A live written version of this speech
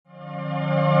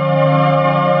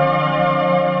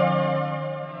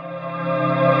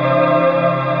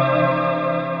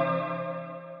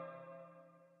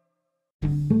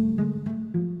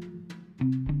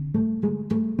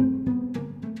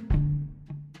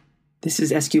This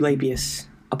is Esculapius,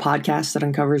 a podcast that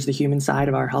uncovers the human side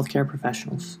of our healthcare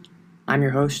professionals. I'm your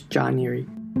host, John Neary.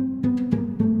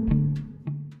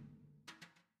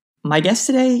 My guest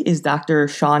today is Dr.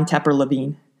 Sean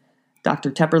Tepper-Levine. Dr.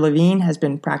 Tepper-Levine has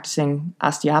been practicing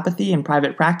osteopathy in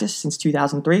private practice since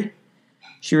 2003.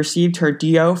 She received her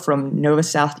DO from Nova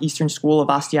Southeastern School of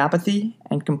Osteopathy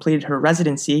and completed her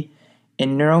residency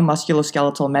in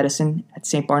neuromusculoskeletal medicine at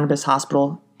St. Barnabas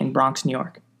Hospital in Bronx, New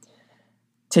York.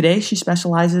 Today, she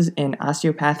specializes in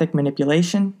osteopathic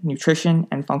manipulation, nutrition,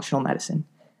 and functional medicine.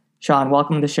 Sean,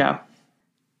 welcome to the show.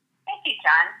 Thank you,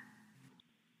 John.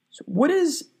 So what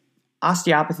is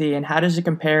osteopathy and how does it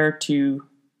compare to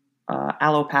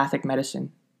allopathic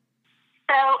medicine?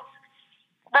 So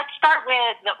let's start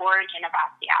with the origin of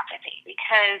osteopathy,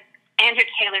 because Andrew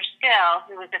Taylor Still,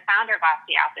 who was the founder of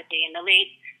osteopathy in the mid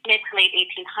to late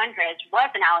 1800s, was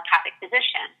an allopathic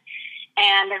physician.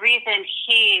 And the reason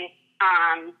he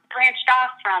branched off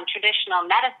from traditional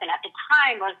medicine at the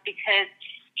time was because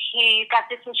he got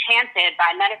disenchanted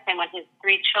by medicine when his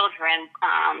 3 children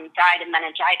died of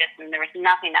meningitis, and there was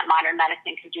nothing that modern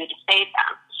medicine could do to save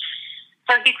them.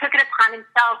 So he took it upon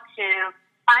himself to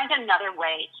find another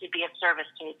way to be of service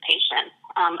to his patients,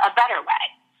 a better way.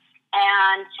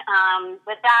 And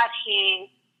with that,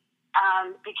 he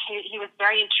was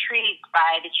very intrigued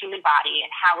by the human body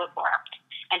and how it worked.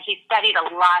 And he studied a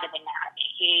lot of anatomy.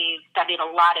 He studied a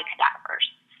lot of cadavers.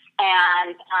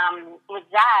 And with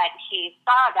that, he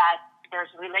saw that there's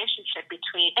a interrelationship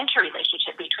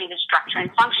between the structure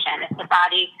and function. If the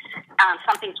body,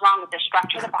 something's wrong with the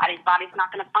structure of the body's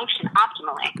not going to function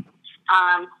optimally.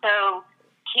 So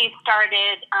he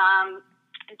started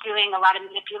doing a lot of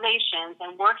manipulations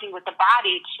and working with the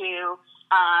body to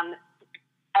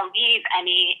alleviate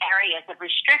any areas of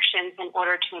restrictions in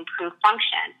order to improve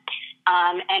function.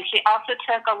 And he also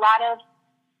took a lot of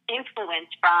influence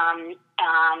from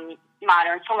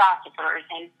modern philosophers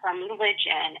and from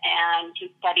religion, and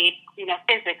he studied,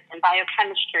 physics and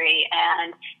biochemistry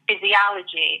and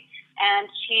physiology. And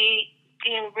he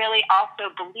really also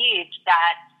believed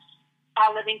that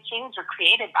all living things were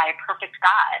created by a perfect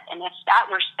God. And if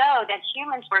that were so, then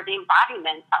humans were the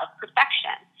embodiment of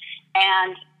perfection.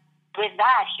 And with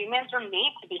that, humans were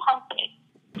made to be healthy.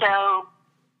 So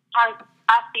how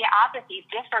osteopathy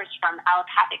differs from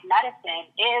allopathic medicine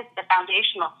is the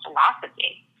foundational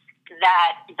philosophy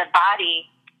that the body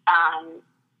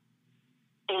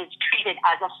is treated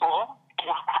as a whole,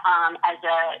 as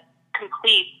a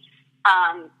complete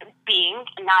being,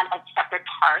 not as separate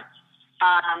parts.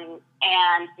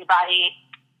 And the body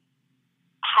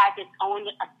has its own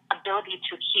ability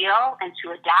to heal and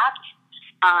to adapt,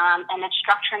 and its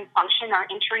structure and function are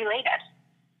interrelated.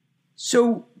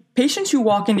 So patients who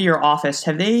walk into your office,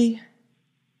 have they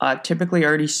typically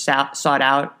already sought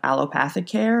out allopathic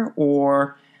care,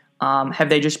 or have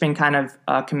they just been kind of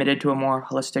committed to a more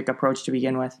holistic approach to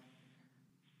begin with?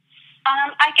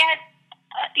 I get,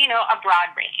 a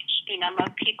broad range.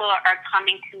 Most people are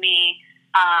coming to me.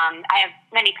 I have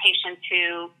many patients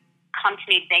who come to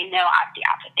me, they know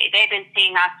osteopathy. They've been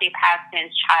seeing osteopaths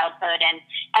since childhood,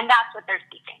 and that's what they're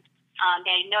seeking.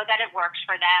 They know that it works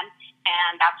for them,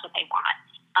 and that's what they want.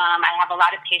 I have a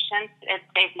lot of patients, if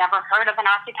they've never heard of an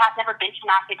osteopath, never been to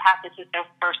an osteopath, this is their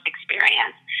first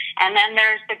experience. And then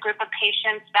there's the group of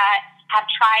patients that have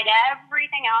tried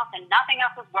everything else and nothing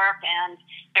else has worked, and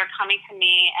they're coming to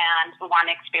me and want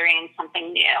to experience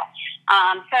something new.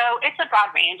 So it's a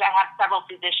broad range. I have several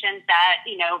physicians that,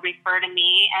 refer to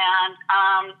me, and,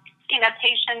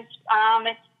 patients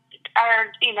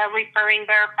are, referring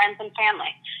their friends and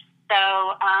family. So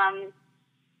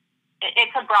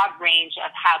it's a broad range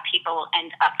of how people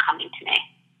end up coming to me.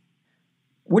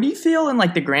 What do you feel in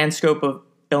the grand scope of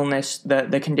illness,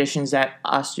 the conditions that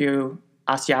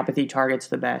osteopathy targets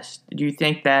the best? Do you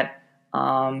think that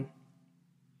there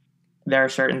are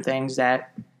certain things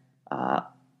that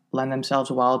lend themselves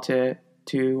well to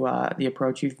the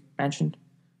approach you've mentioned?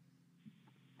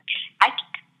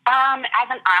 As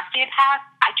an osteopath,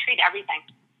 I treat everything.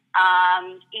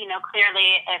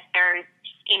 Clearly if there's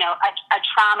a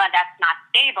trauma that's not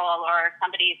stable, or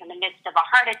somebody's in the midst of a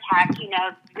heart attack, we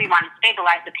want to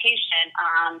stabilize the patient.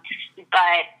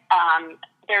 But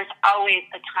there's always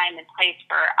a time and place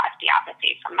for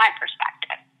osteopathy from my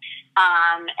perspective.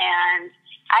 And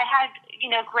I had,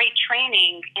 great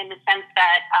training in the sense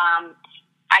that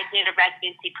I did a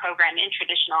residency program in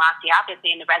traditional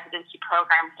osteopathy, and the residency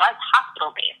program was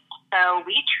hospital-based. So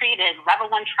we treated level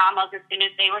 1 traumas as soon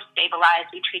as they were stabilized.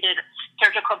 We treated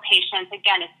surgical patients,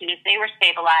 again, as soon as they were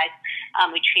stabilized.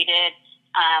 We treated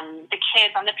the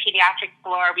kids on the pediatric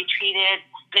floor. We treated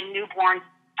the newborns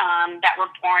that were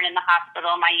born in the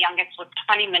hospital. My youngest was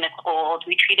 20 minutes old.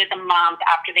 We treated the moms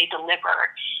after they delivered.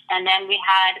 And then we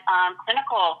had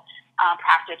clinical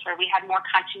practice where we had more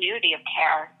continuity of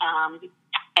care.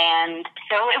 And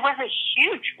so it was a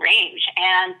huge range.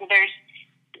 And there's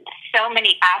so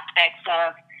many aspects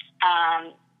of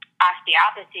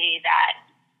osteopathy that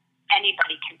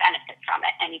anybody can benefit from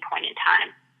at any point in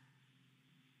time.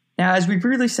 Now, as we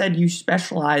previously said, you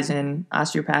specialize in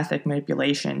osteopathic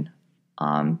manipulation.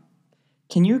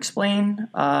 Can you explain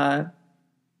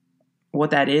what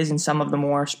that is and some of the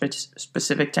more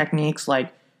specific techniques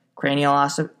like cranial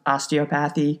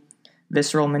osteopathy,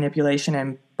 visceral manipulation,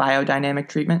 and biodynamic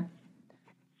treatment?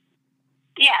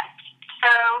 Yes.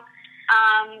 So,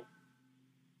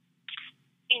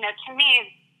 to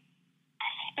me,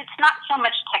 it's not so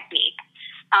much technique.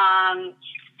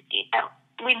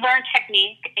 We learn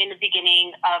technique in the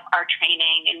beginning of our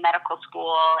training in medical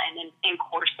school and in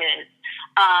courses.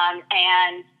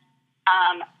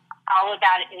 All of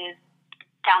that is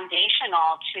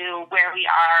foundational to where we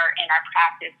are in our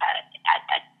practice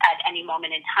at any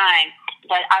moment in time.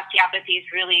 But osteopathy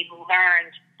is really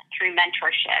learned through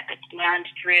mentorship. It's learned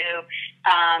through,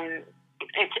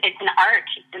 it's an art,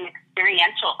 it's an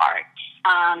experiential art.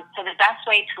 So the best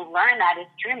way to learn that is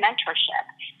through mentorship.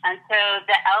 And so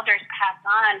the elders pass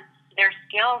on their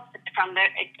skills from their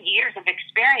years of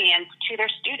experience to their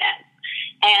students.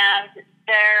 And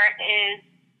there is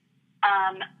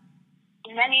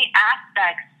many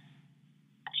aspects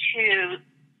to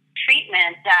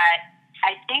treatment that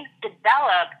I think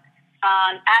develop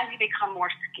as you become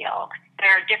more skilled.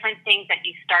 There are different things that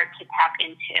you start to tap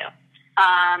into.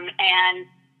 And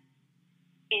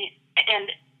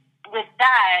with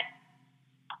that,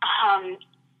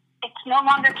 it's no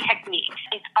longer technique.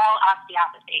 It's all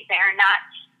osteopathy. They are not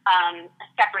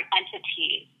separate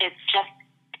entities. It's just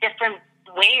different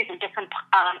ways and different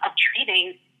of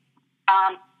treating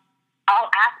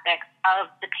all aspects of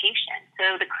the patient.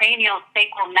 So the cranial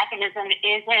sacral mechanism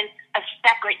isn't a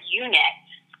separate unit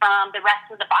from the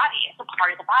rest of the body. It's a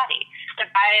part of the body. The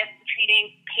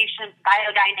treating patients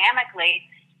biodynamically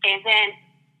isn't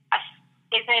a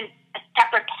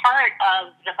separate part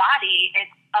of the body.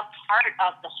 It's a part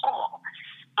of the whole.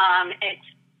 It's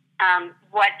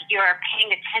what you're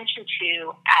paying attention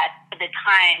to at the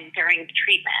time during the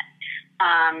treatment.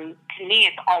 To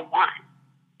me, it's all one.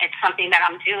 It's something that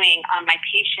I'm doing on my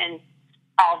patients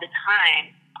all the time,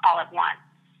 all at once,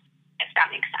 if that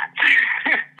makes sense.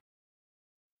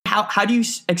 How do you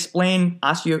explain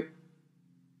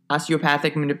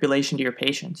osteopathic manipulation to your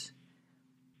patients?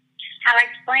 How I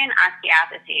explain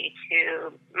osteopathy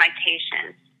to my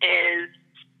patients is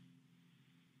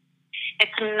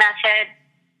it's a method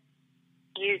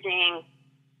using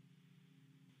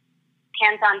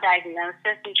hands-on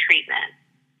diagnosis and treatment,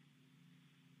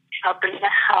 helping the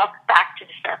health back to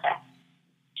the surface,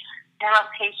 to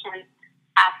help patients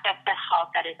access the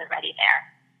health that is already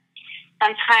there.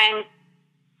 Sometimes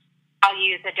I'll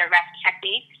use a direct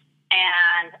technique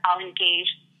and I'll engage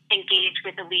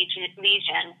with the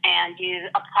lesion and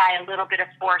apply a little bit of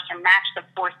force or match the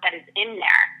force that is in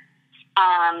there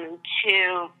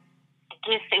to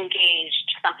disengage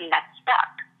something that's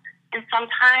stuck. And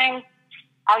sometimes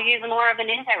I'll use more of an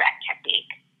indirect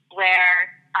technique where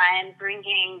I'm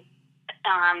bringing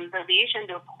the lesion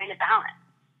to a point of balance.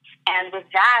 And with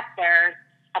that, there's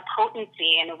a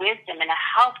potency and a wisdom and a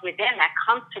health within that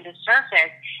comes to the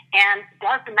surface and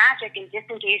does the magic and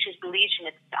disengages the lesion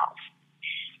itself.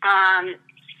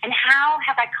 And how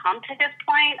have I come to this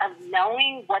point of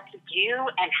knowing what to do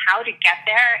and how to get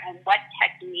there and what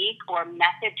technique or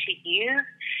method to use?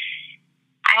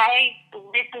 I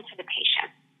listen to the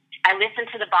patient. I listen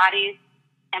to the body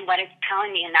and what it's telling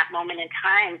me in that moment in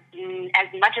time. As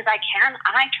much as I can,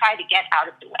 I try to get out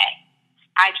of the way.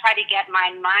 I try to get my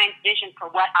mind's vision for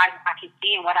what I want to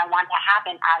see and what I want to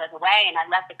happen out of the way, and I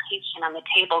let the patient on the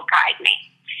table guide me.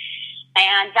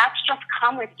 And that's just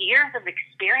come with years of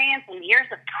experience and years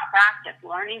of practice,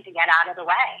 learning to get out of the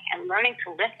way and learning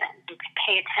to listen and to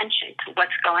pay attention to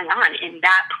what's going on in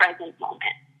that present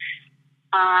moment.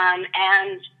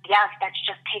 And yes, that's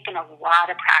just taken a lot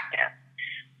of practice.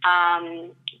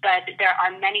 But there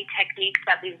are many techniques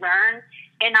that we learn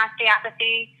in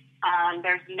osteopathy.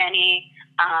 There's many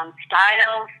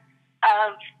styles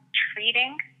of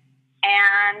treating,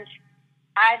 and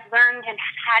I've learned and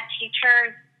had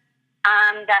teachers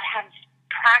that have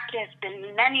practiced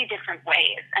in many different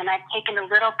ways, and I've taken a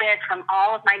little bit from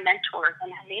all of my mentors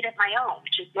and have made it my own,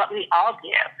 which is what we all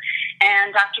do.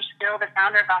 And Dr. Still, the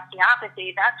founder of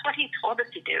osteopathy, that's what he told us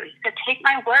to do. He said, take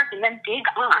my work and then dig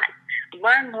on,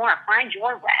 learn more, find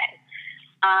your way.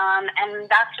 And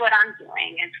that's what I'm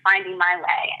doing, is finding my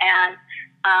way. And,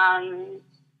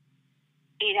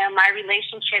 my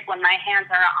relationship when my hands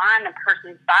are on a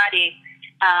person's body,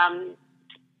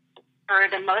 for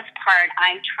the most part,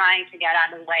 I'm trying to get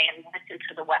out of the way and listen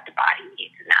to what the body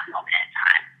needs in that moment in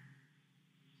time.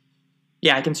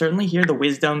 Yeah, I can certainly hear the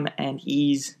wisdom and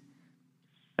ease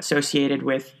associated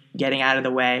with getting out of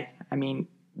the way. I mean,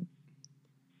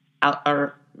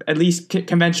 or at least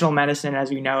conventional medicine, as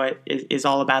we know it, is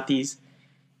all about these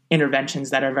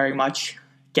interventions that are very much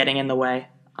getting in the way,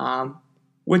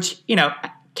 which,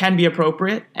 can be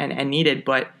appropriate and needed,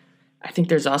 but I think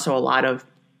there's also a lot of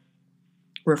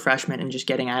refreshment in just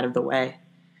getting out of the way.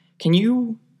 Can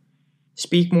you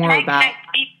speak more about... Can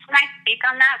I speak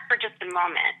on that for just a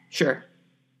moment? Sure.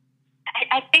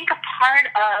 I think a part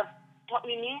of what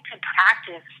we need to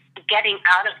practice getting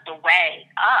out of the way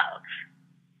of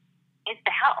is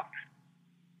the health.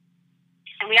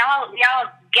 And we all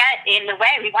get in the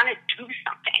way. We want to do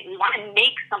something. We want to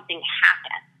make something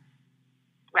happen,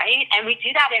 right? And we do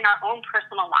that in our own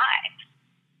personal lives.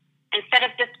 Instead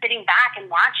of just sitting back and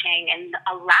watching and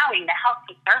allowing the health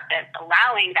to surface,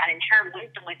 allowing that inherent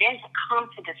wisdom within to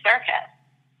come to the surface.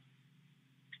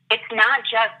 It's not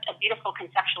just a beautiful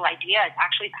conceptual idea. It's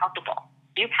actually palpable.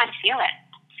 You can feel it.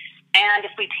 And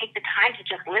if we take the time to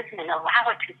just listen and allow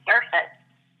it to surface,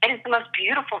 it is the most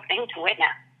beautiful thing to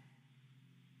witness.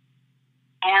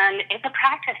 And it's a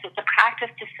practice. It's a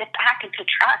practice to sit back and to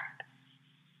trust.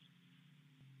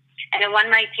 And one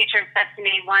of my teachers said to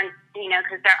me once,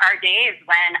 because there are days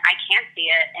when I can't see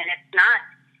it and it's not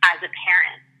as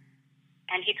apparent.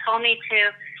 And he told me to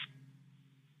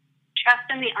trust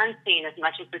in the unseen as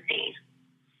much as the seen.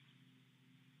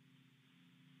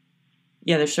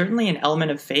 Yeah, there's certainly an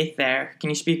element of faith there. Can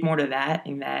you speak more to that,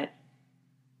 in that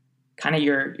kind of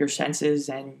your senses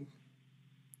and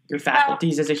your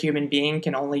faculties as a human being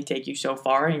can only take you so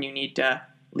far, and you need to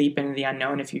leap into the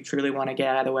unknown if you truly want to get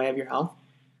out of the way of your health?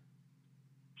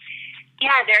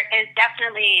 Yeah, there is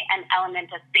definitely an element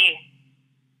of faith.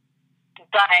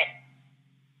 But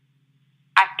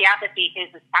osteopathy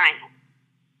is a science.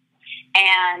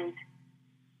 And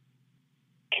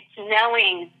it's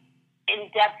knowing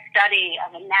in-depth study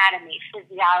of anatomy,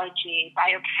 physiology,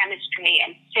 biochemistry,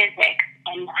 and physics,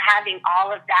 and having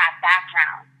all of that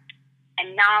background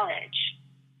and knowledge,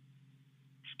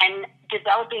 and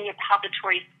developing your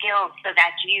palpatory skills so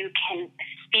that you can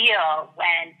feel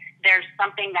when there's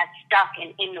something that's stuck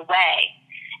in the way,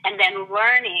 and then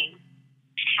learning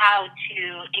how to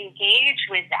engage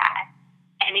with that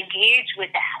and engage with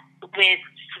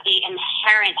the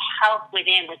inherent health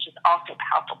within, which is also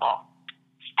palpable,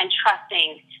 and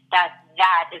trusting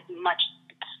that is much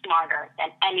smarter than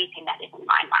anything that is in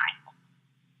my mind.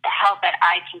 The health that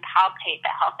I can palpate,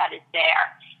 the health that is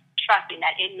there, trusting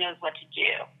that it knows what to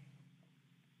do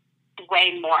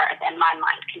way more than my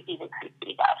mind can even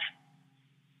conceive of.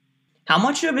 How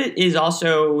much of it is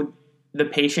also the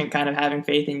patient kind of having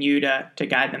faith in you to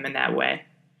guide them in that way?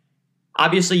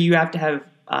 Obviously, you have to have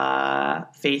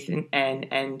faith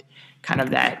and kind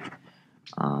of that,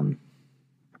 I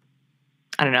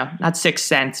don't know, not sixth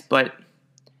sense, but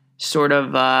sort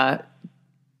of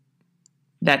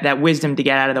that wisdom to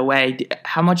get out of the way.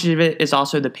 How much of it is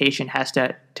also the patient has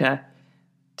to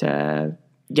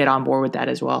get on board with that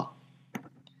as well?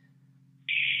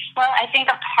 Well, I think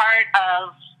a part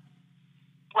of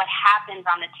what happens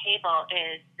on the table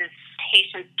is this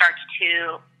patient starts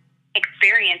to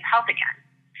experience health again.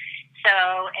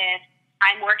 So if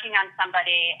I'm working on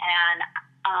somebody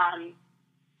and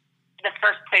the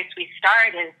first place we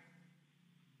start is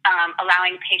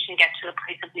allowing the patient to get to a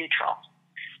place of neutral,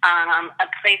 a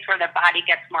place where the body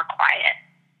gets more quiet,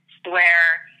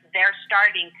 where they're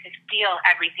starting to feel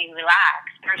everything relax.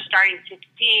 They're starting to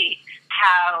see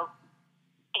how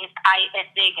if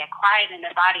they get quiet and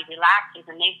their body relaxes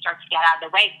and they start to get out of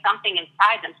the way, something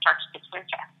inside them starts to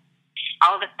surface.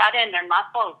 All of a sudden, their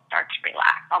muscles start to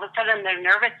relax. All of a sudden, their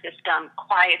nervous system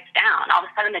quiets down. All of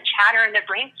a sudden, the chatter in their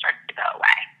brain starts to go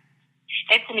away.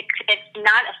 It's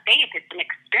not a faith. It's an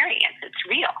experience. It's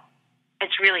real.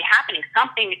 It's really happening.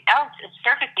 Something else is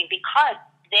surfacing because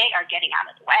they are getting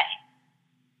out of the way.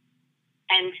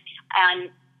 And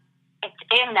it's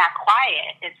in that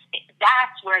quiet.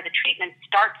 That's where the treatment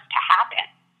starts to happen.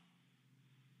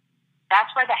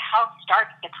 That's where the health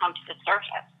starts to come to the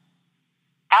surface.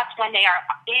 That's when they are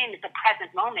in the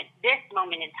present moment, this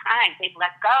moment in time. They've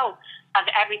let go of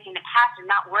everything in the past. They're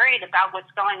not worried about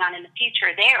what's going on in the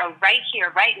future. They are right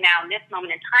here, right now, in this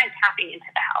moment in time, tapping into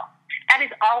the health. That is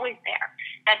always there.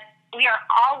 That we are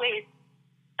always,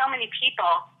 so many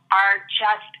people are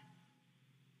just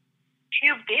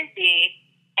too busy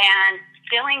and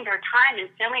filling their time and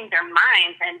filling their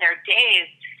minds and their days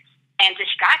and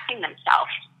distracting themselves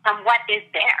from what is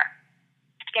there.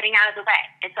 It's getting out of the way.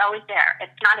 It's always there.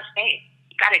 It's not a phase.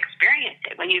 You got to experience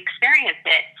it. When you experience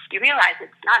it, you realize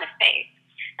it's not a phase.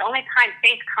 The only time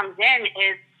faith comes in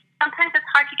is sometimes it's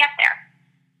hard to get there,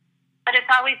 but it's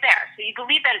always there. So you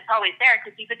believe that it's always there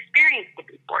because you've experienced it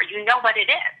before. You know what it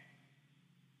is.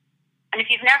 And if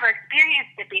you've never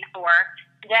experienced it before,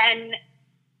 then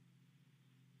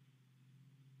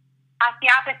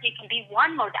osteopathy can be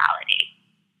one modality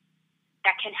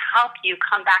that can help you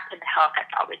come back to the health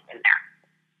that's always been there.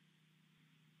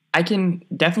 I can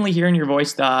definitely hear in your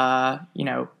voice the,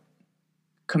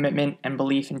 commitment and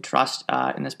belief and trust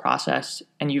in this process.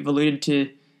 And you've alluded to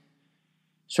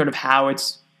sort of how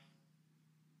it's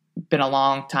been a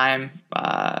long time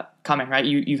coming, right?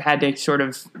 You've had to sort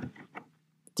of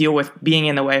deal with being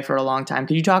in the way for a long time.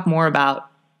 Could you talk more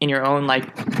about in your own,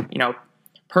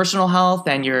 personal health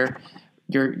and your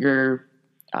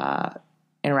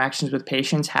interactions with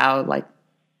patients, how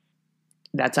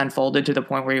that's unfolded to the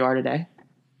point where you are today?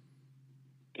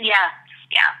 Yeah,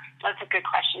 that's a good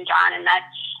question, John. And that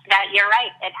you're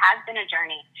right. It has been a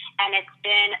journey, and it's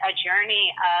been a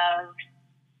journey of,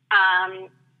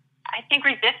 I think,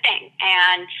 resisting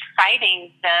and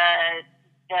fighting the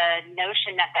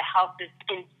notion that the health is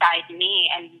inside me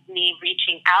and me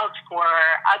reaching out for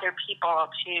other people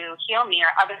to heal me or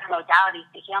other modalities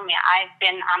to heal me. I've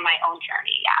been on my own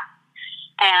journey,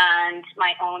 and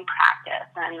my own practice,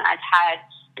 and I've had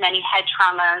many head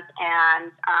traumas,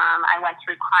 and I went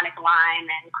through chronic Lyme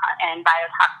and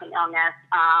biotoxin illness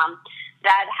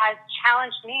that has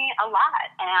challenged me a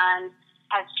lot, and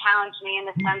has challenged me in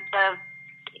the sense of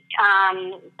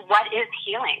what is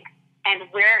healing and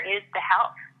where is the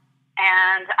health.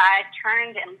 And I've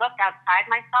turned and looked outside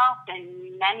myself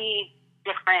in many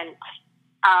different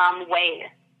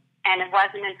ways. And it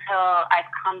wasn't until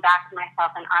I've come back to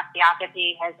myself, and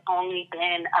osteopathy has only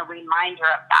been a reminder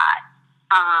of that,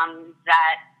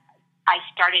 that I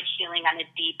started healing on a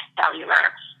deep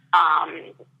cellular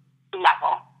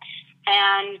level.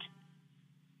 And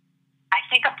I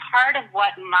think a part of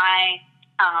what my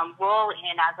role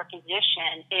in as a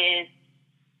physician is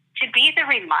to be the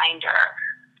reminder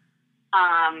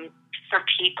for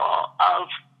people of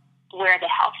where the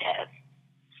health is,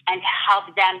 and to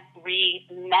help them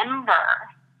remember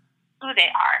who they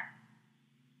are.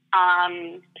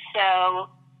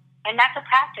 And that's a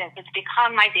practice. It's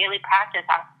become my daily practice.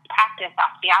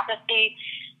 Osteopathy,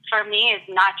 for me, is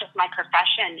not just my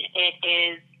profession. It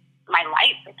is my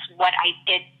life. It's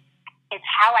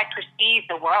how I perceive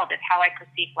the world. It's how I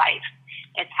perceive life.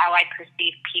 It's how I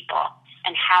perceive people,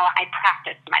 and how I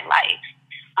practice my life.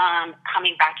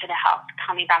 Coming back to the health,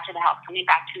 coming back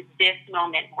to this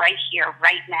moment right here,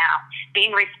 right now,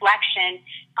 being reflection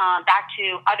back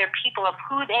to other people of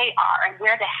who they are and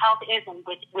where the health is and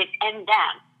within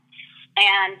them.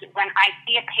 And when I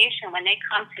see a patient, when they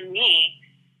come to me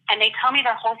and they tell me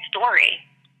their whole story,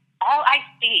 all I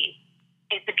see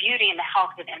is the beauty and the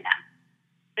health within them.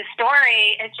 The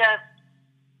story is just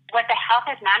what the health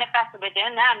has manifested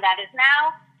within them that is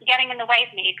now getting in the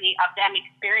way maybe of them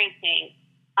experiencing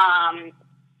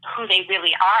who they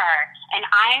really are. And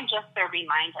I am just their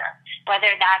reminder, whether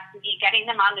that's me getting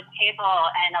them on the table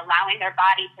and allowing their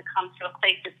body to come to a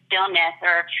place of stillness,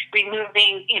 or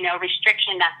removing,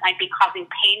 restriction that might be causing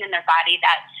pain in their body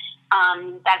that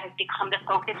has become the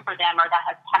focus for them, or that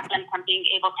has kept them from being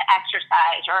able to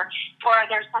exercise, or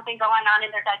there's something going on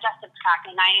in their digestive tract,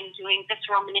 and I am doing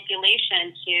visceral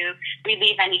manipulation to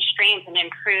relieve any strains and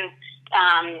improve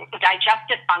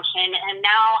digestive function. And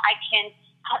now I can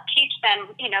teach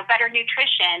them, better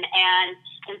nutrition and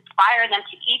inspire them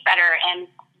to eat better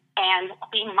and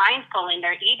be mindful in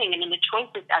their eating and in the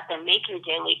choices that they're making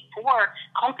daily for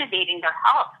cultivating their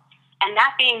health. And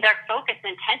that being their focused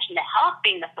intention, the health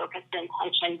being the focused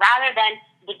intention, rather than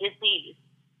the disease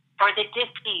or the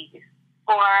dis-ease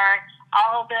or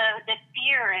all the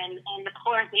fear and the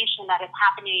polarization that is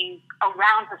happening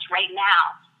around us right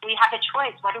now. We have a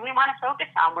choice. What do we want to focus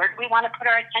on? Where do we want to put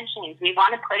our attention? Do we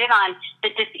want to put it on the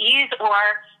disease,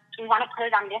 or do we want to put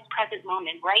it on this present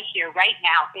moment, right here, right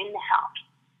now, in the health?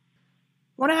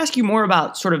 I want to ask you more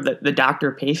about sort of the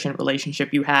doctor-patient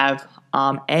relationship you have.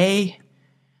 It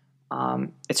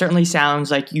certainly sounds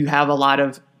like you have a lot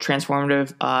of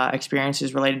transformative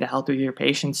experiences related to health with your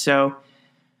patients. So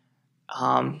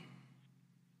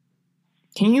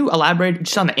can you elaborate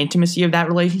just on the intimacy of that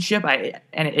relationship?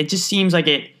 And it just seems like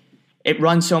it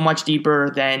runs so much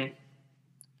deeper than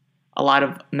a lot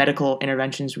of medical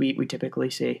interventions we typically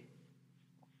see.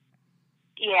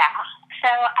 Yeah. So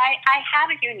I have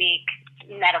a unique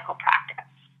medical practice.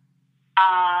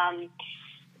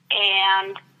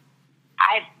 And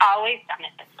I've always done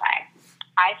it this way.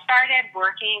 I started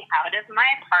working out of my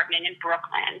apartment in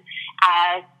Brooklyn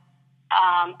as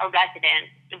a resident.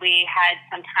 We had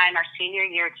some time our senior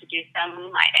year to do some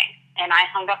moonlighting. And I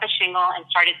hung up a shingle and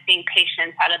started seeing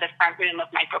patients out of the front room of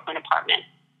my Brooklyn apartment.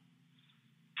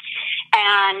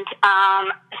 And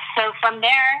so from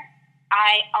there,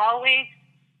 I always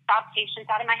saw patients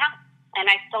out of my house, and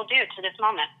I still do to this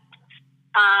moment.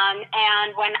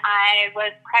 And when I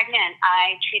was pregnant,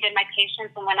 I treated my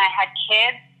patients, and when I had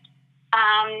kids,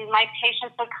 my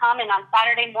patients would come, and on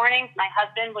Saturday mornings, my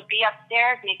husband would be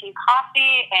upstairs making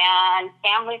coffee, and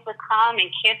families would come,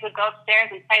 and kids would go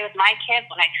upstairs and play with my kids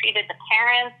when I treated the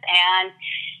parents. And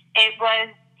it was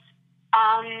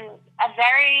a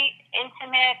very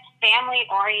intimate,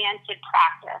 family-oriented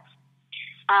practice.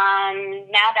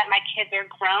 Now that my kids are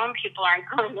grown, people aren't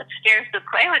going upstairs to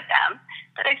play with them,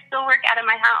 but I still work out of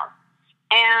my house.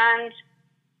 And,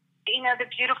 you know, the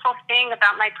beautiful thing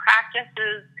about my practice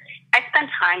is I spend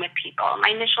time with people. My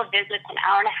initial visit's an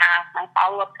hour and a half. My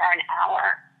follow-ups are an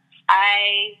hour.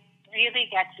 I really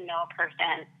get to know a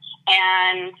person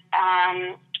and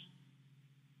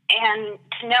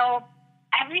to know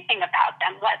everything about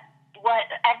them, what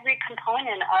every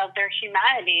component of their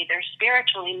humanity, their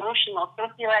spiritual, emotional,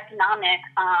 socioeconomic,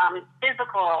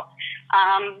 physical,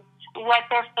 what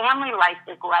their family life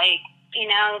is like, you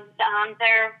know,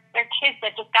 their kids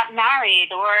that just got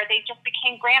married or they just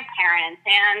became grandparents.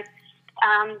 And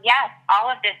yes, all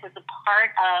of this is a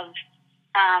part of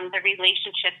the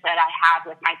relationships that I have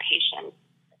with my patients.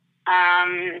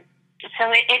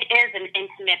 So it is an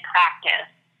intimate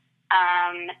practice.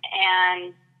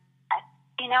 And,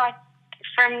 you know,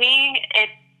 for me,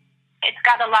 it's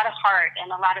got a lot of heart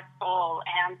and a lot of soul,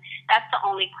 and that's the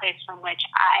only place from which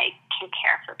I can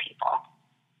care for people.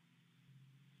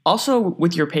 Also,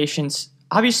 with your patients,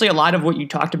 obviously a lot of what you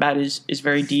talked about is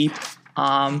very deep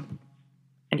and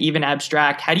even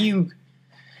abstract. How do you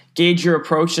gauge your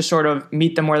approach to sort of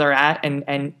meet them where they're at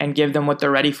and give them what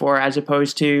they're ready for, as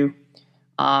opposed to,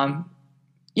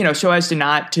 you know, so as to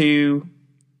not to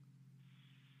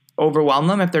overwhelm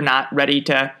them if they're not ready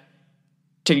to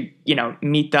you know,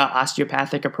 meet the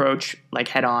osteopathic approach like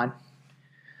head on?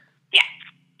 Yes.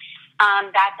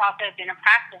 That's also been a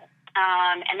practice.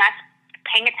 And that's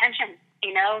paying attention,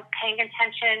 you know,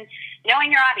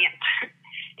 knowing your audience,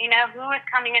 you know, who is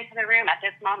coming into the room at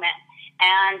this moment.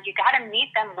 And you got to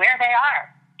meet them where they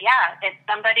are. Yeah. If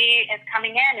somebody is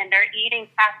coming in and they're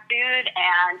eating fast food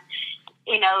and,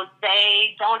 you know,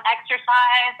 they don't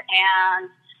exercise and,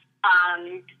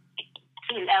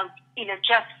 you know,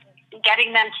 just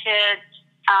getting them to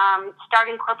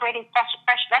start incorporating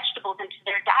fresh vegetables into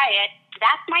their diet,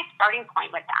 that's my starting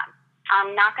point with them.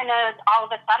 I'm not going to all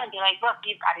of a sudden be like, look,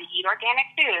 you've got to eat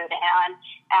organic food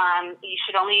and you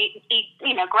should only eat,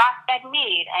 you know, grass-fed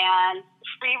meat and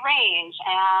free range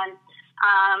and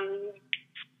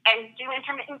do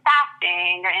intermittent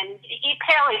fasting and eat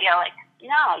paleo. Like,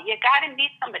 no, you got to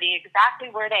meet somebody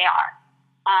exactly where they are.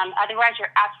 Otherwise,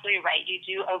 you're absolutely right. You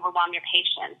do overwhelm your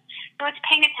patients. So it's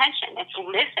paying attention. It's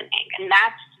listening. And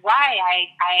that's why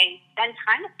I spend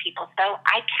time with people so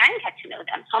I can get to know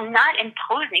them. So I'm not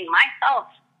imposing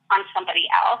myself on somebody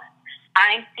else.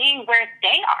 I'm seeing where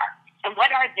they are and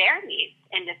what are their needs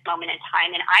in this moment in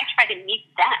time. And I try to meet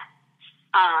them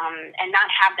and not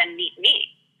have them meet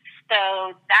me.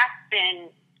 So that's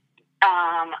been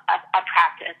a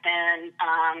practice and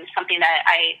something that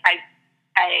I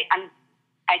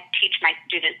teach my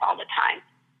students all the time.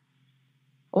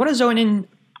 I want to zone in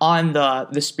on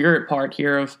the spirit part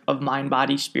here of mind,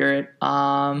 body, spirit.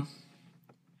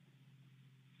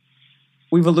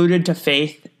 We've alluded to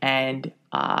faith and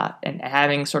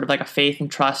having sort of like a faith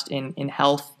and trust in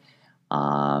health.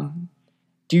 Do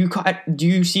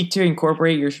you seek to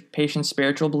incorporate your patient's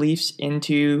spiritual beliefs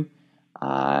into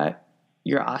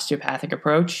your osteopathic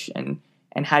approach, and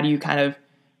how do you kind of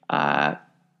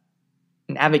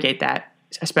navigate that?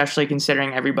 Especially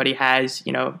considering everybody has,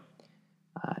 you know,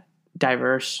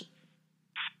 diverse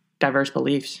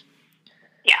beliefs.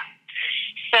 Yeah.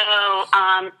 So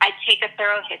I take a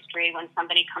thorough history when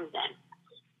somebody comes in,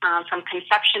 from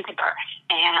conception to birth.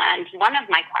 And one of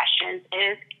my questions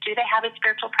is, do they have a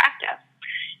spiritual practice?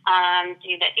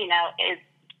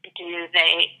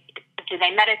 Do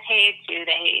they meditate? Do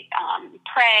they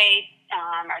pray?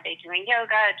 Are they doing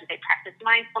yoga? Do they practice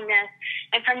mindfulness?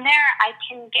 And from there, I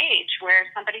can gauge where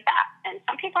somebody's at. And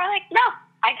some people are like, no,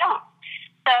 I don't.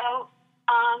 So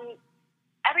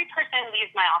every person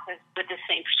leaves my office with the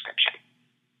same prescription.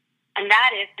 And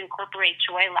that is to incorporate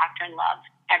joy, laughter, and love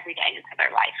every day into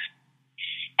their life.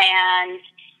 And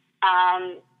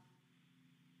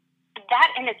that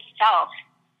in itself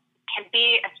can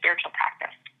be a spiritual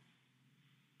practice.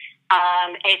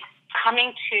 It's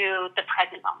coming to the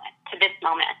present moment, to this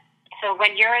moment. So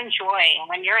when you're in joy,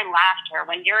 when you're in laughter,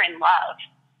 when you're in love,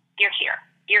 you're here.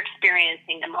 You're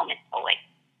experiencing the moment fully.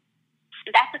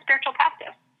 That's a spiritual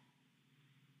practice.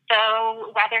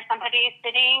 So whether somebody is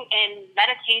sitting in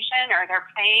meditation or they're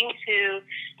praying to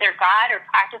their God or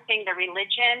practicing their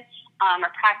religion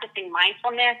or practicing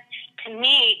mindfulness, to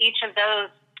me, each of those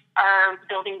are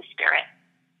building the spirit,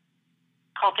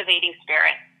 cultivating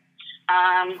spirit,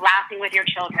 laughing with your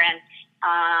children,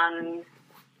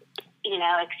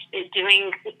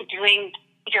 doing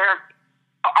your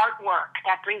artwork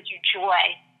that brings you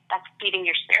joy, that's feeding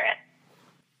your spirit.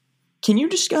 Can you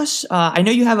discuss, I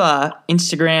know you have a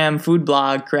Instagram food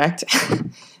blog, correct?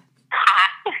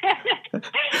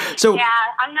 So yeah,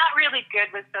 I'm not really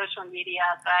good with social media,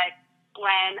 but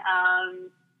when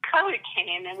COVID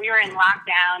came and we were in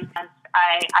lockdown,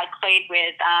 I played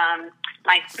with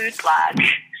my food blog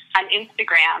on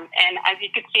Instagram, and as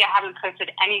you can see, I haven't posted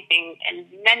anything in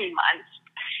many months,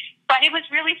 but it was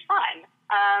really fun.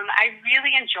 I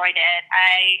really enjoyed it.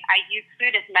 I use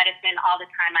food as medicine all the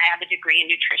time. I have a degree in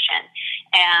nutrition,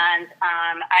 and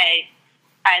I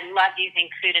love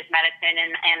using food as medicine,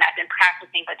 and I've been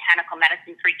practicing botanical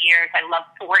medicine for years. I love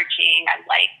foraging.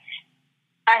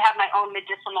 I have my own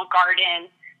medicinal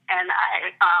garden, and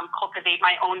I cultivate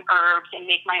my own herbs and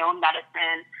make my own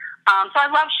medicine. So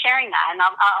I love sharing that, and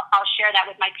I'll share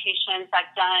that with my patients.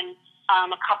 I've done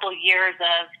a couple of years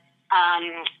of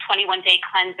 21-day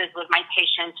cleanses with my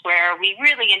patients where we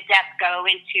really in depth go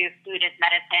into food as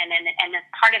medicine, and as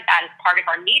part of that, as part of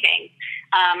our meetings,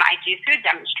 I do food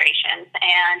demonstrations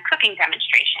and cooking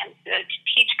demonstrations to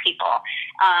teach people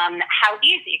how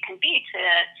easy it can be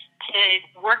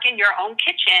to work in your own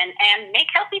kitchen and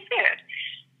make healthy food.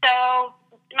 So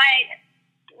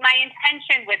my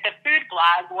intention with the food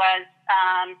blog was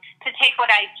to take what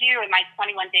I do in my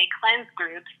 21-day cleanse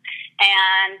groups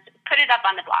and put it up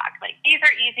on the blog. Like, these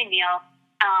are easy meals.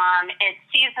 It's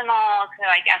seasonal, so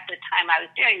I guess the time I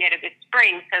was doing it was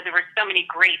spring, so there were so many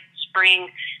great spring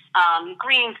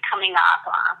greens coming up.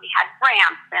 We had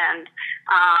ramps, and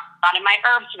a lot of my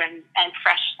herbs and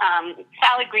fresh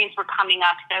salad greens were coming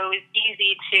up, so it was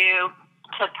easy to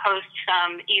post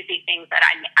some easy things that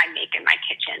I make in my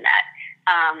kitchen that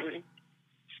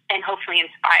and hopefully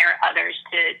inspire others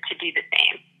to do the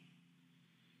same.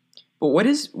 But what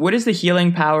is the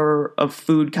healing power of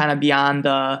food kind of beyond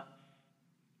the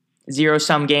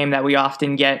zero-sum game that we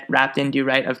often get wrapped into,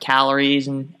 right, of calories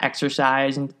and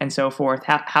exercise and so forth?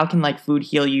 How can like food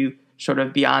heal you sort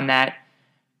of beyond that,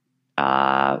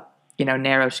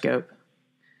 narrow scope?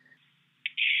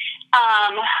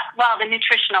 Well, the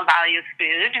nutritional value of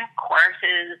food, of course,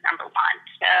 is number one.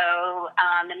 So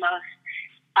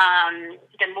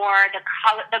the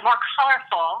more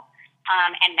colorful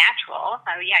and natural.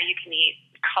 So yeah, you can eat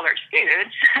colored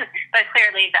foods, but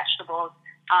clearly vegetables.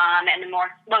 And the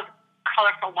most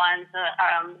colorful ones,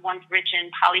 ones rich in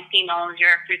polyphenols,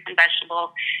 your fruits and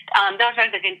vegetables. Those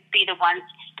are going to be the ones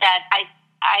that I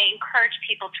encourage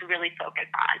people to really focus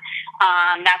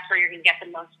on. That's where you're going to get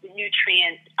the most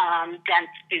nutrient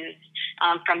dense foods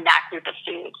from that group of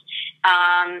foods.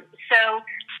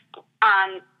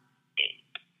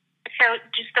 So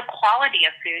just the quality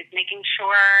of foods, making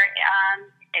sure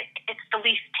it's the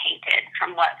least tainted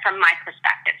from my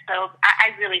perspective. So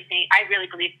I really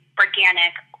believe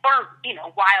organic or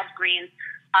wild greens,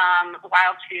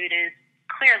 wild food is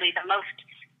clearly the most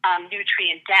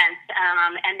nutrient dense,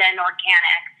 and then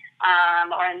organic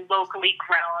or locally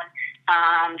grown,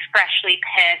 freshly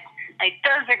picked. Like,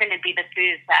 those are going to be the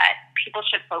foods that people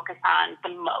should focus on the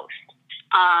most.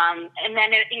 And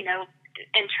then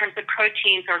in terms of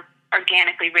proteins or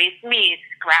organically raised meats,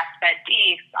 grass-fed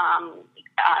beef,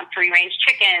 free-range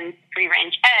chickens,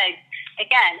 free-range eggs.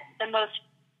 Again, the most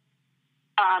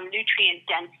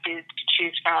nutrient-dense foods to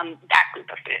choose from that group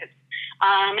of foods.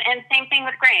 And same thing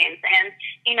with grains. And,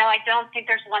 I don't think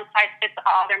there's one size fits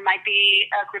all. There might be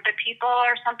a group of people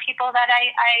or some people that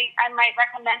I might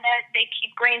recommend that they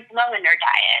keep grains low in their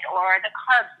diet or the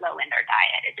carbs low in their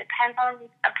diet. It depends on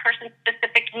a person's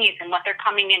specific needs and what they're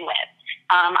coming in with.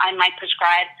 I might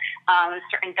prescribe a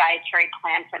certain dietary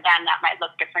plan for them that might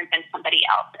look different than somebody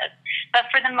else's.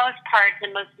 But for the most part,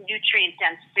 the most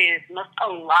nutrient-dense foods, the most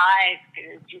alive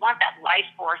foods, you want that life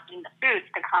force in the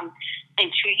foods to come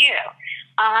into you.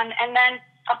 And then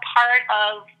a part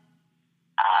of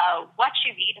what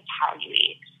you eat is how you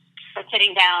eat. So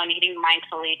sitting down, eating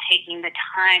mindfully, taking the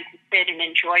time to sit and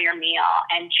enjoy your meal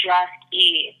and just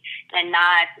eat and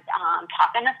not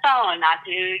talk on the phone, not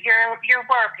do your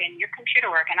work and your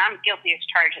computer work. And I'm guilty as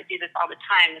charged. I do this all the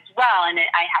time as well. And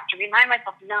I have to remind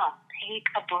myself, no, take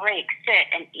a break,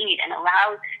 sit and eat and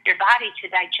allow your body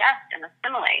to digest and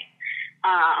assimilate.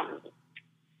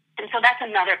 And so that's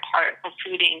another part of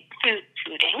fooding,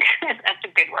 that's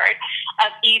a good word,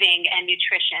 of eating and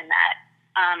nutrition that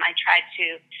I try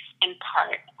to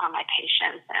impart on my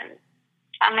patients and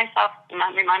on myself,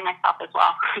 and remind myself as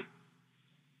well.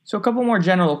 So a couple more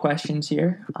general questions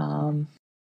here. Can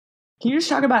you just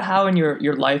talk about how in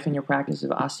your life and your practice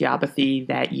of osteopathy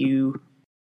that you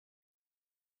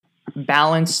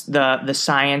balance the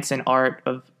science and art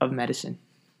of medicine?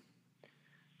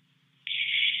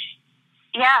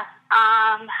 Yeah,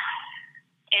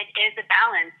 it is a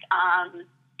balance.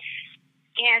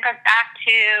 It goes back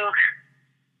to,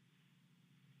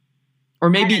 or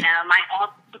maybe, I don't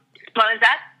know, what was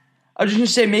that? I was just going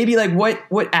to say, maybe like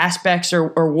what aspects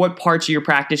or what parts of your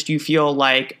practice do you feel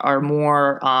like are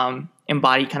more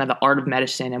embody kind of the art of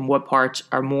medicine, and what parts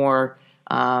are more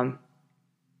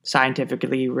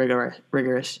scientifically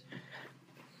rigorous?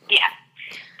 Yeah.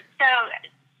 So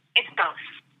it's both.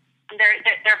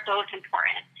 They're both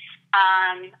important.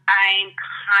 I'm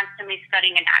constantly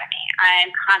studying anatomy. I'm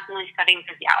constantly studying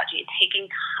physiology, taking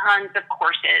tons of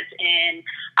courses in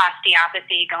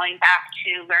osteopathy, going back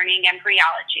to learning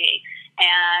embryology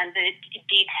and the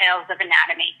details of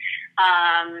anatomy.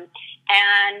 And,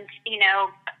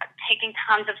 taking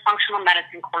tons of functional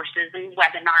medicine courses and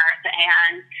webinars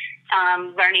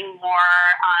and learning more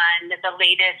on the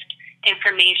latest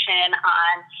information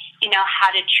on,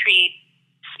 how to treat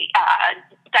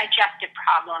digestive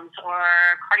problems or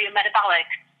cardiometabolic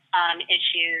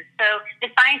issues. So the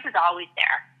science is always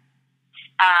there.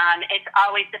 It's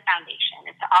always the foundation.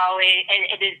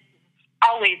 It is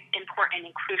always important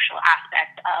and crucial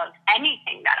aspect of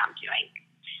anything that I'm doing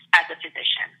as a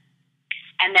physician.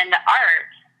 And then the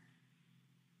art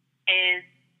is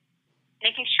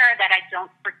making sure that I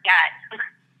don't forget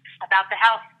about the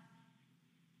health,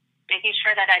 making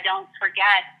sure that I don't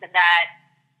forget that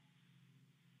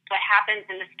what happens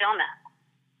in the stillness.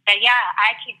 That,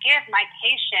 I could give my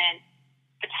patient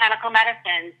botanical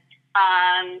medicines,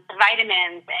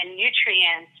 vitamins and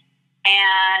nutrients,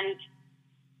 and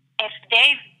if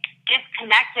they've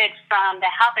disconnected from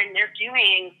the health and they're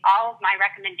doing all of my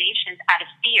recommendations out of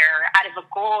fear, out of a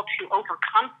goal to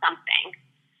overcome something,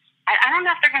 I don't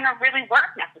know if they're going to really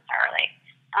work necessarily.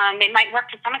 They might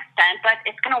work to some extent, but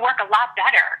it's going to work a lot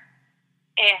better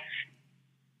if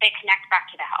they connect back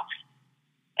to the health,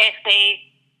 if they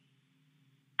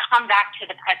come back to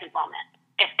the present moment,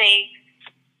 if they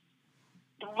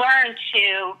learn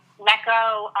to let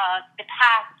go of the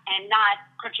past and not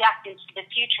project into the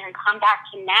future and come back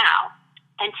to now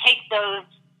and take those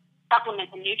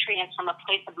supplements and nutrients from a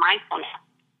place of mindfulness,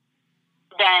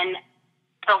 then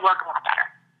they'll work a lot better.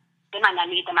 They might not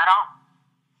need them at all.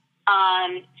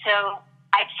 So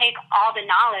I take all the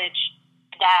knowledge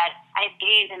that I've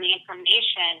gained and the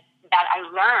information that I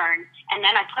learned, and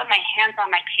then I put my hands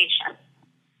on my patients.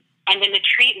 And in the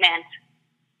treatment,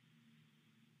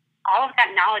 all of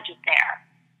that knowledge is there.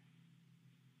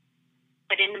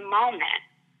 But in the moment,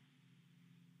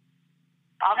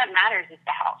 all that matters is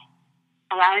the health,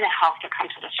 allowing the health to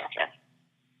come to the surface.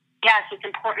 Yes, it's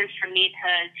important for me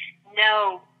to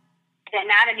know the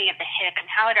anatomy of the hip and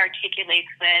how it articulates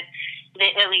with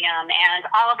the ilium and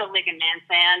all of the ligaments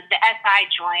and the SI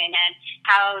joint and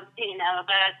how, the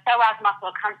psoas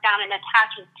muscle comes down and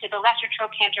attaches to the lesser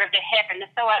trochanter of the hip, and the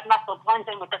psoas muscle blends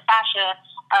in with the fascia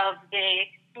of the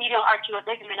medial arcuate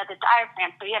ligament of the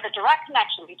diaphragm. So you have a direct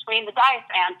connection between the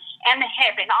diaphragm and the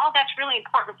hip, and all that's really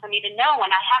important for me to know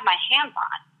when I have my hands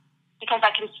on, because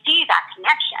I can see that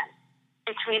connection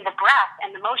between the breath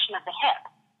and the motion of the hip,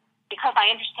 because I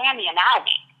understand the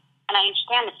anatomy and I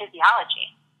understand the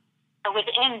physiology. So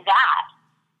within that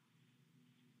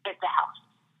is the health,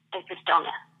 is the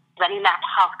stillness, letting that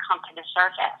health come to the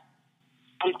surface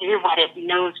and do what it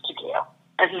knows to do.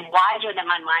 It is wiser than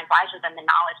my mind, wiser than the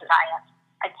knowledge that I have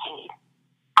attained.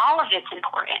 All of it's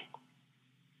important.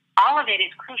 All of it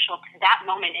is crucial to that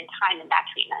moment in time in that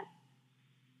treatment.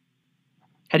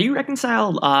 How do you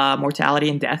reconcile mortality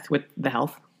and death with the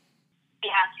health?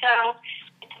 Yeah, so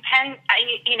it depends. How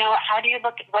do you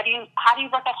look at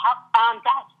health?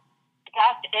 Death.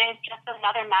 Death is just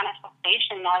another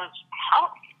manifestation of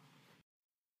health.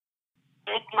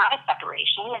 It's not a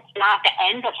separation. It's not the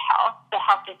end of health. The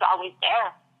health is always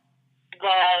there.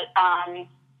 The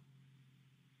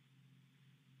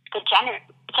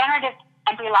generative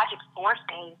embryologic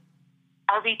forces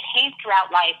are retained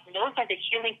throughout life. And those are the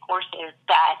healing forces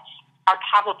that are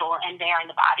palpable and there in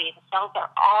the body. The cells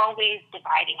are always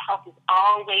dividing. Health is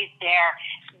always there.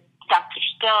 Dr.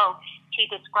 Still, he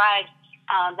describes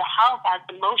the health as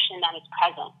the motion that is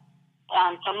present.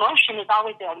 So motion is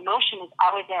always there. Motion is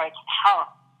always there. It's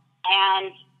health.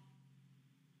 And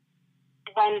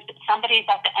when somebody's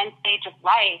at the end stage of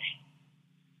life,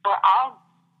 we're all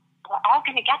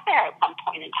going to get there at some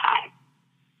point in time.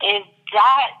 Is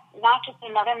that not just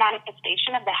another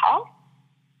manifestation of the health?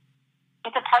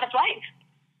 It's a part of life.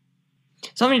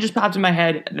 Something just popped in my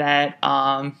head that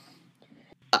I'm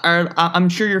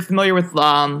sure you're familiar with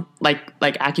like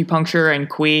acupuncture and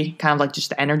qi, kind of like just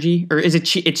the energy, or is it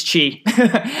qi? It's qi.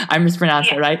 I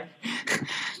mispronounced it, right?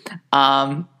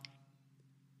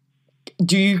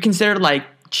 Do you consider like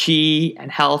qi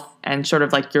and health and sort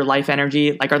of like your life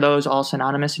energy, like are those all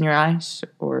synonymous in your eyes,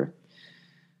 or?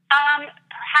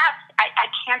 Perhaps I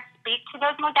can't speak to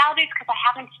those modalities because I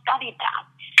haven't studied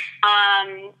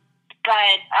them.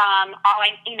 But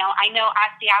I know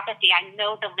osteopathy. I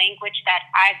know the language that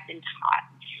I've been taught.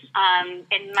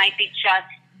 It might be just,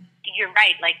 you're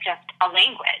right, like just a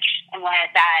language, and what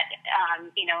that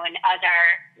in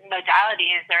other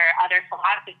modalities or other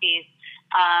philosophies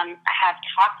have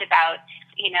talked about,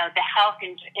 the health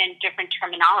in different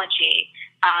terminology.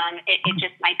 It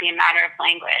just might be a matter of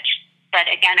language. But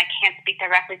again, I can't speak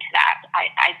directly to that.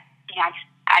 I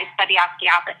study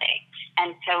osteopathy,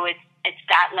 and so it's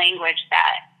that language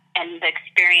and the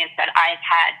experience that I've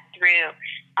had through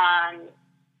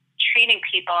treating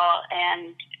people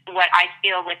and what I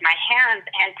feel with my hands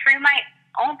and through my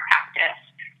own practice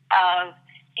of,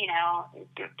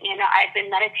 I've been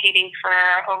meditating for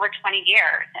over 20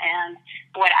 years, and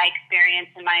what I experience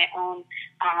in my own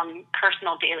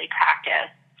personal daily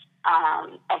practice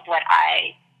of what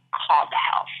I call the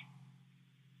health.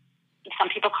 Some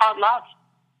people call it love.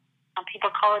 Some people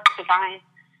call it the divine.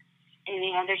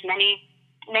 And, there's many,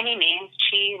 many names.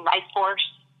 Chi, life force.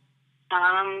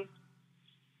 I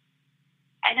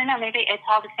don't know. Maybe it's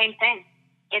all the same thing.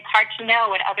 It's hard to know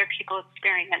what other people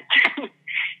experience.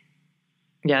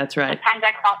 Yeah, that's right. Sometimes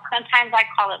I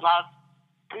call it love,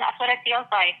 and that's what it feels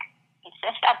like. It's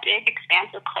just that big,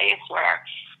 expansive place where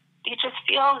you just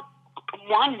feel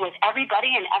one with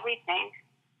everybody and everything.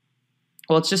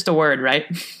 Well, it's just a word, right?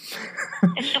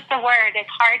 It's just a word. It's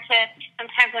hard to,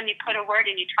 sometimes when you put a word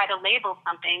and you try to label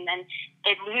something, then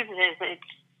it loses its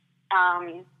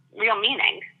real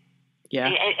meaning. Yeah.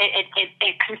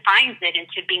 It confines it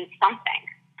into being something.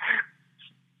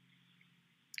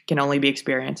 Can only be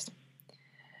experienced.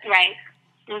 Right.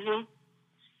 Mm-hmm.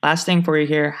 Last thing for you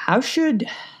here.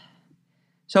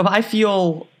 So if I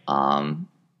feel,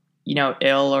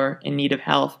 ill or in need of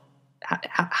health,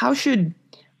 how should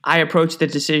I approach the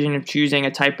decision of choosing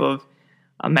a type of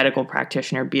a medical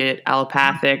practitioner, be it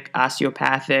allopathic,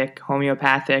 osteopathic,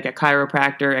 homeopathic, a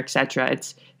chiropractor, etc.?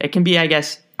 It can be, I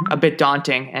guess, a bit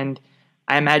daunting, and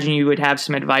I imagine you would have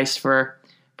some advice for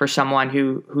someone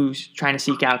who's trying to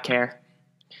seek out care.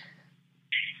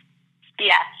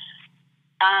 Yes.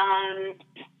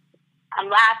 I'm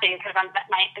laughing because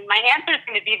my answer is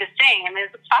going to be the same.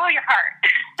 Is follow your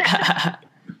heart.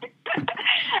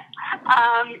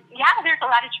 There's a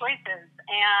lot of choices,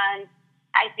 and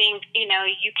I think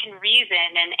you can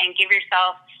reason and give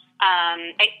yourself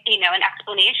an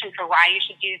explanation for why you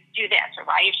should do this or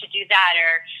why you should do that,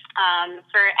 or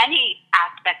for any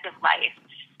aspect of life.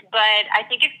 But I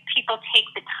think if people take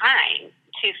the time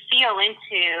to feel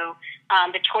into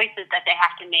the choices that they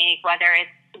have to make, whether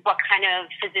it's what kind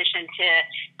of physician to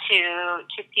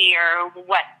see or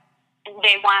what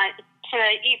they want to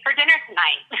eat for dinner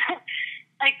tonight.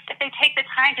 Like, if they take the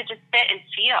time to just sit and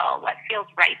feel what feels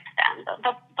right to them,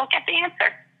 they'll get the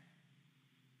answer.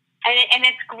 And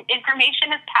it's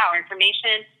information is power.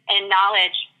 Information and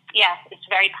knowledge, yes, it's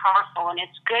very powerful, and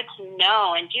it's good to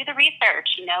know and do the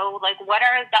research. Like, what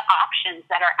are the options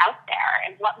that are out there,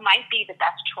 and what might be the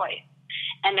best choice?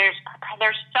 And there's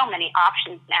so many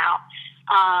options now,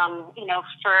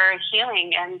 for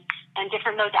healing and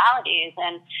different modalities,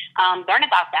 and learn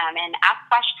about them and ask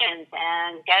questions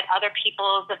and get other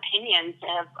people's opinions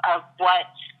of what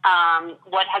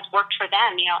has worked for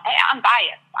them. Hey, I'm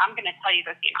biased. I'm going to tell you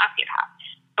go see an osteopath.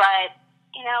 But,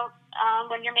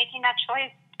 when you're making that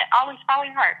choice, always follow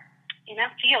your heart.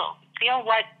 Feel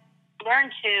what,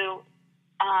 learn to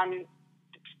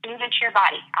move into your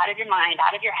body, out of your mind,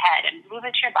 out of your head, and move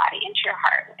into your body, into your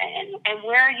heart. And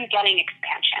where are you getting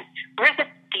expansion? Where does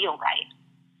it feel right?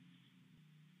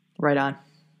 Right on.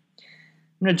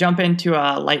 I'm going to jump into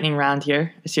a lightning round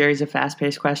here, a series of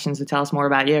fast-paced questions to tell us more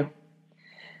about you.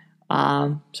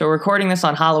 So we're recording this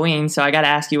on Halloween, so I got to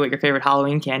ask you what your favorite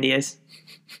Halloween candy is.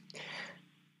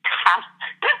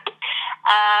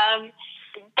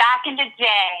 Back in the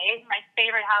day, my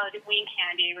favorite Halloween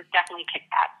candy was definitely Kit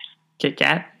Kat. Kit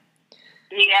Kat?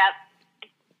 Yep.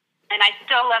 And I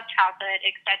still love chocolate,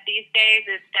 except these days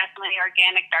it's definitely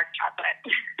organic dark chocolate.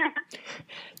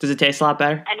 Does it taste a lot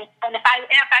better? And if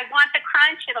I want the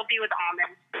crunch, it'll be with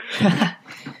almonds.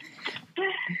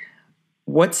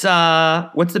 What's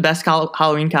the best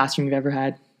Halloween costume you've ever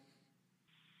had?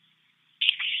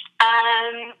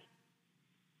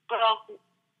 Well,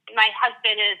 my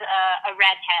husband is a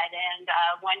redhead, and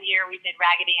one year we did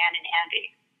Raggedy Ann and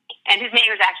Andy. And his name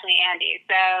was actually Andy.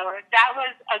 So that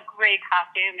was a great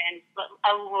costume and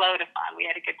a load of fun. We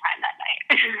had a good time that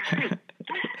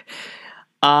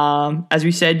night. As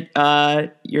we said,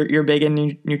 you're big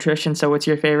in nutrition. So what's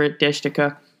your favorite dish to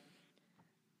cook?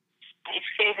 My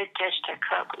favorite dish to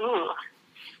cook?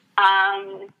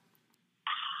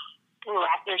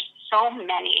 There's so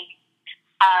many.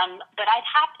 But I'd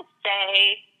have to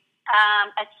say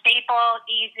a staple,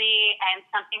 easy, and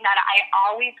something that I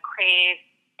always crave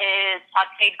is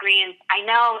sauteed greens. I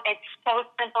know it's so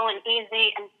simple and easy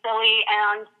and silly,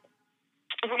 and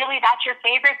really that's your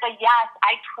favorite, but yes,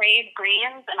 I crave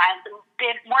greens, and I'm a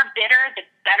bit more bitter,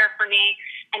 that's better for me,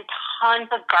 and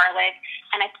tons of garlic.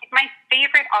 And I think my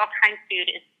favorite all-time food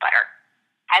is butter.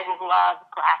 I love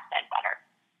grass-fed butter.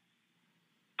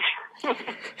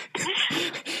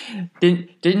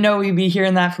 Didn't know we'd be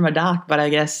hearing that from a doc, but I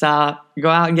guess go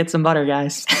out and get some butter,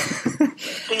 guys.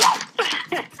 Yes.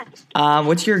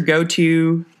 What's your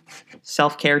go-to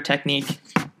self-care technique?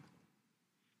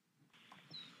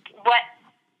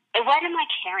 What am I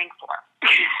caring for?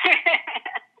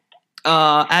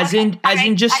 As in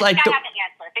I just think like I have an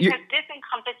answer because this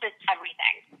encompasses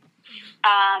everything.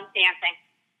 Dancing.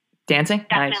 Dancing?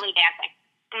 Definitely Nice. dancing.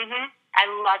 Mm-hmm. I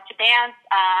love to dance.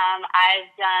 I've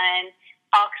done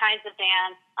all kinds of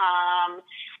dance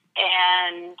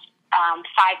and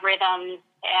 5 rhythms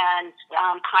and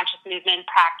conscious movement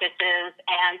practices.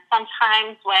 And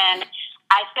sometimes when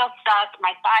I feel stuck,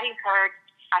 my body hurts,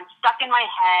 I'm stuck in my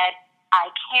head, I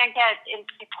can't get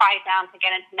into quiet down to get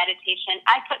into meditation,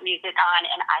 I put music on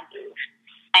and I move.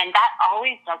 And that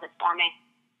always does it for me.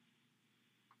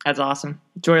 That's awesome.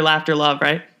 Joy, laughter, love,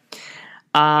 right?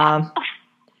 Yeah.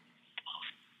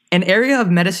 An area of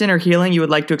medicine or healing you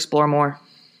would like to explore more?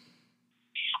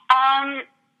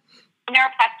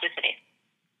 Neuroplasticity.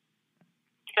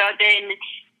 So I've been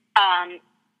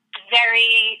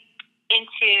very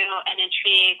into and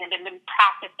intrigued and have been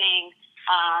practicing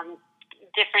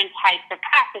different types of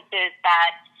practices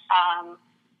that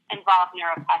involve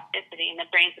neuroplasticity and the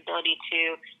brain's ability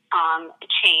to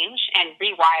change and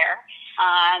rewire.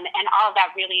 And all of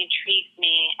that really intrigues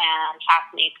me and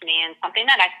fascinates me, and something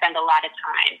that I spend a lot of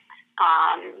time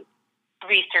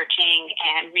researching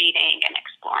and reading and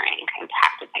exploring and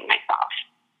practicing myself.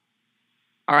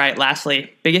 All right,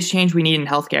 lastly, biggest change we need in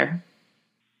healthcare?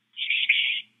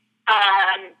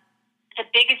 The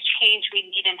biggest change we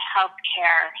need in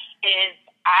healthcare is,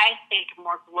 I think,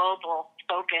 more global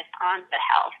focus on the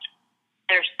health.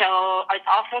 It's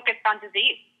all focused on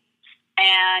disease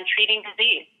and treating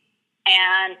disease.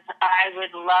 And I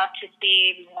would love to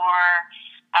see more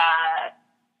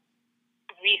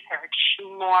research,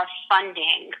 more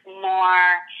funding,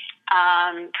 more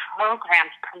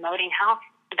programs promoting health,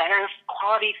 better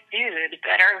quality food,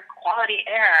 better quality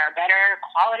air, better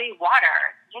quality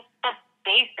water, just the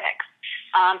basics.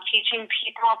 Teaching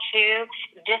people to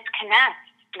disconnect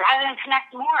rather than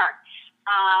connect more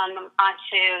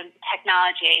onto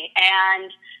technology,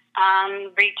 and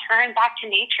return back to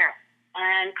nature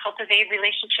and cultivate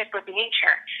relationship with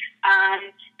nature.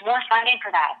 More funding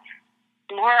for that,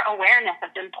 more awareness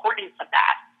of the importance of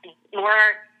that,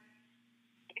 more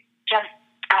just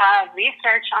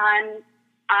research on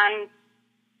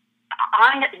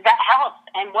the health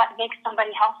and what makes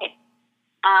somebody healthy,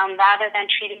 rather than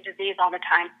treating disease all the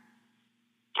time.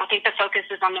 I think the focus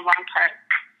is on the wrong part.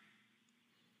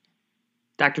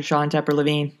 Dr. Shawn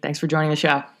Tepper-Levine, thanks for joining the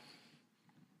show.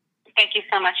 Thank you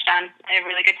so much, John. I had a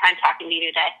really good time talking to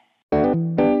you today.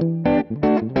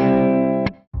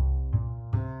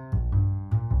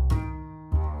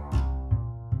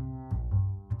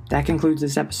 That concludes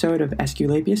this episode of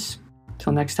Esculapius.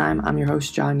 Till next time, I'm your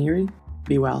host, John Neary.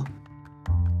 Be well.